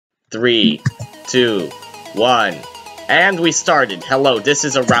3, 2, 1. And we started. Hello, this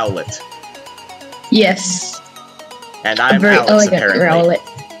is a Rowlet. Yes. And I'm very Alex, elegant apparently.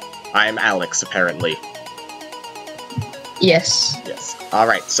 Rowlet. I'm Alex, apparently. Yes. Yes.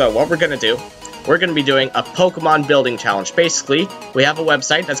 Alright, so what we're gonna do, we're gonna be doing a Pokemon building challenge. Basically, we have a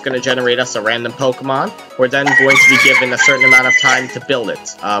website that's gonna generate us a random Pokemon. We're then going to be given a certain amount of time to build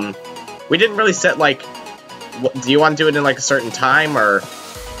it. We didn't really set, like, do you want to do it in, like, a certain time, or,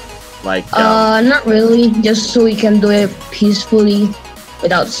 like, not really, just so we can do it peacefully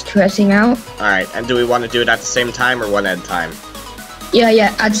without stressing out. Alright, and do we want to do it at the same time, or one at a time?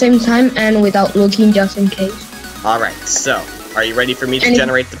 Yeah, at the same time and without looking, just in case. Alright, so, are you ready for me to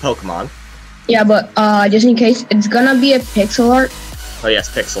generate the Pokemon? Yeah, but just in case, it's gonna be a pixel art. Oh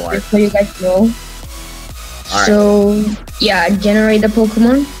yes, pixel art. Just so you guys know. Alright. So, yeah, generate the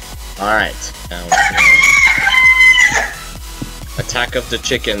Pokemon. Alright. Attack of the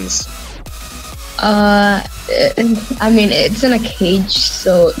Chickens. I mean, it's in a cage,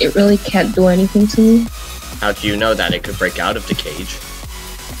 so it really can't do anything to me. How do you know that it could break out of the cage?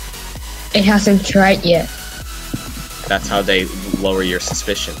 It hasn't tried yet. That's how they lower your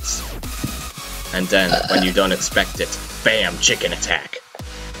suspicions. And then, when you don't expect it, bam, chicken attack.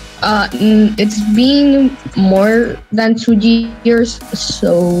 It's been more than 2 years,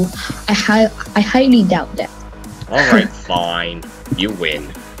 so I highly doubt that. Alright, fine. You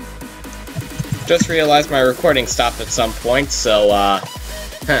win. Just realized my recording stopped at some point, so,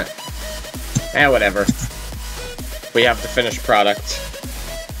 whatever. We have the finished product.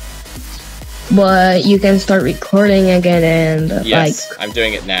 But you can start recording again and, yes, I'm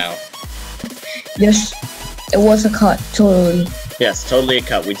doing it now. Yes, it was a cut, totally. Yes, totally a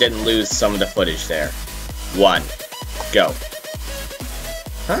cut. We didn't lose some of the footage there. 1, go.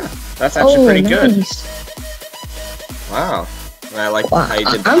 Huh, that's actually pretty nice. Good. Wow. I like Wow, how you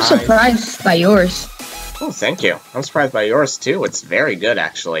did the I'm eyes. surprised by yours. Oh, thank you. I'm surprised by yours, too. It's very good,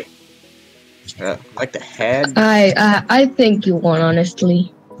 actually. Like the head. I think you won,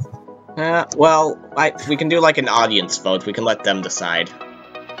 honestly. Well, we can do like an audience vote. We can let them decide.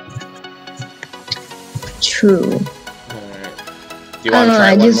 True. Alright. Do you I want don't to know, try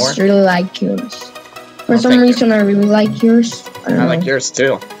I one just more? really like yours. For some thank you. reason, I really like yours. I don't know. like yours,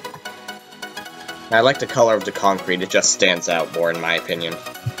 too. I like the color of the concrete. It just stands out more, in my opinion.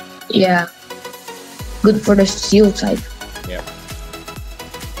 Yeah. Good for the steel type. Yep.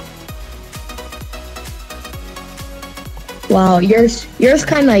 Wow, yours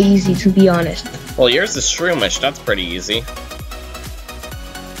kinda easy, to be honest. Well, yours is shroomish. That's pretty easy.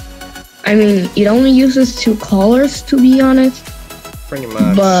 I mean, it only uses 2 colors, to be honest. Pretty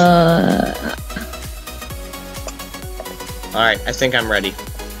much. But Alright, I think I'm ready.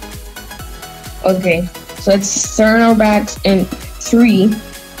 okay, so let's turn our backs in 3,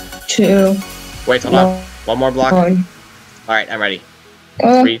 2, Wait, hold on. One more block. 1. Alright, I'm ready.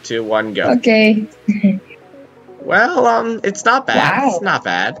 Oh, 3, 2, 1, go. okay. Well, it's not bad. Wow. It's not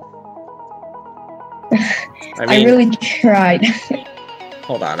bad. I really tried.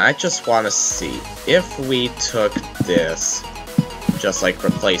 Hold on, I just want to see. If we took this, just like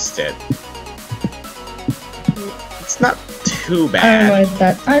replaced it, it's not too I bad. don't know if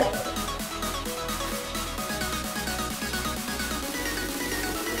that.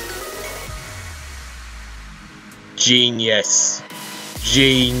 Genius.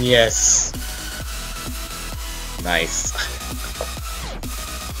 Genius. Nice.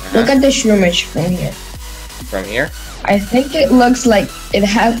 Look at the shroomish from here. From here? I think it looks like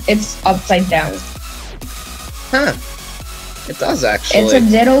it's upside down. Huh. It does, actually. It's a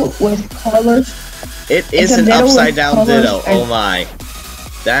ditto with colors. It is it's a an ditto with upside down colors ditto. and- Oh my.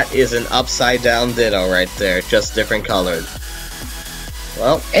 That is an upside down ditto right there. Just different colored.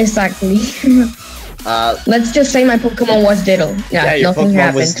 Well, Exactly. uh, Let's just say my Pokemon was ditto. yeah, your nothing Pokemon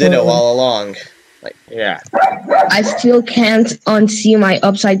happened. was ditto totally. all along. Like, yeah. I still can't unsee my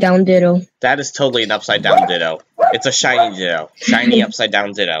upside down ditto. That is totally an upside down ditto. It's a shiny ditto. Shiny upside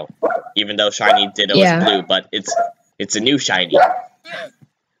down ditto. Even though shiny ditto Yeah. is blue, but it's a new shiny.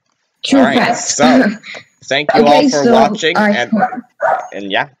 True Alright, facts. so thank you Okay, all for so watching I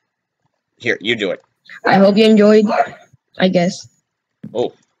and yeah. Here, you do it. I hope you enjoyed, I guess.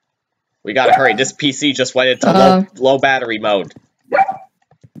 Oh. We gotta hurry. This PC just went into low battery mode.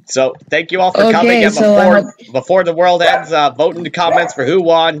 So thank you all for coming, Okay, and so before the world ends, vote in the comments for who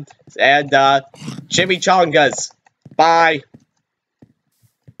won, and chimichangas. Bye.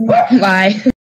 Bye.